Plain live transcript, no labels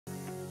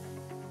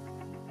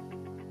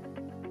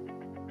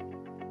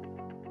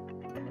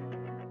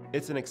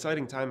It's an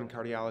exciting time in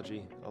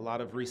cardiology. A lot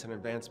of recent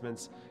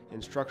advancements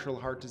in structural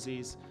heart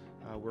disease.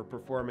 We're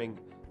performing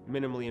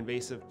minimally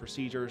invasive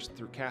procedures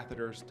through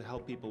catheters to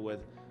help people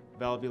with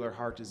valvular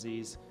heart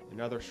disease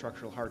and other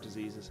structural heart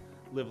diseases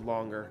live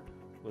longer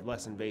with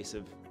less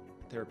invasive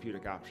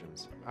therapeutic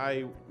options.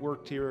 I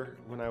worked here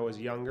when I was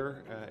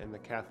younger in the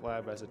cath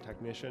lab as a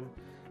technician,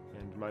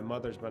 and my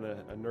mother's been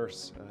a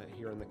nurse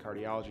here in the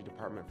cardiology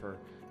department for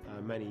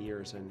many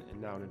years and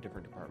now in a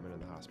different department in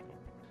the hospital.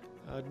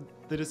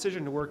 The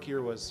decision to work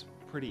here was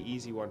a pretty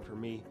easy one for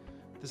me.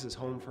 This is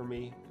home for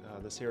me,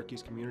 the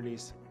Syracuse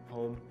community's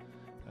home,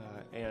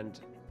 and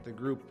the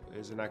group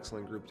is an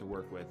excellent group to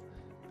work with.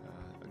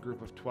 A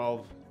group of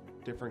 12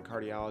 different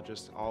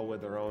cardiologists, all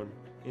with their own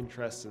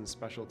interests and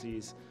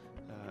specialties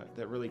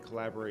that really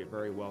collaborate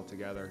very well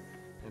together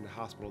in a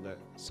hospital that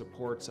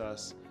supports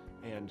us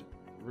and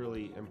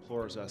really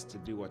implores us to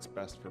do what's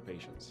best for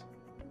patients.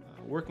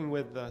 Working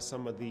with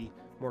some of the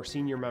more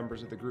senior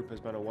members of the group has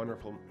been a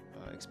wonderful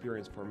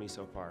experience for me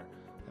so far.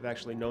 I've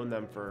actually known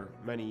them for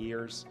many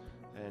years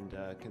and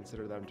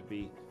consider them to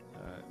be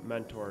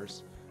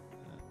mentors,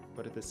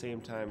 but at the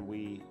same time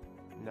we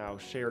now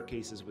share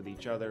cases with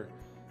each other.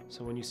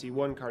 So when you see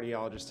one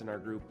cardiologist in our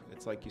group,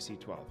 it's like you see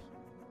 12.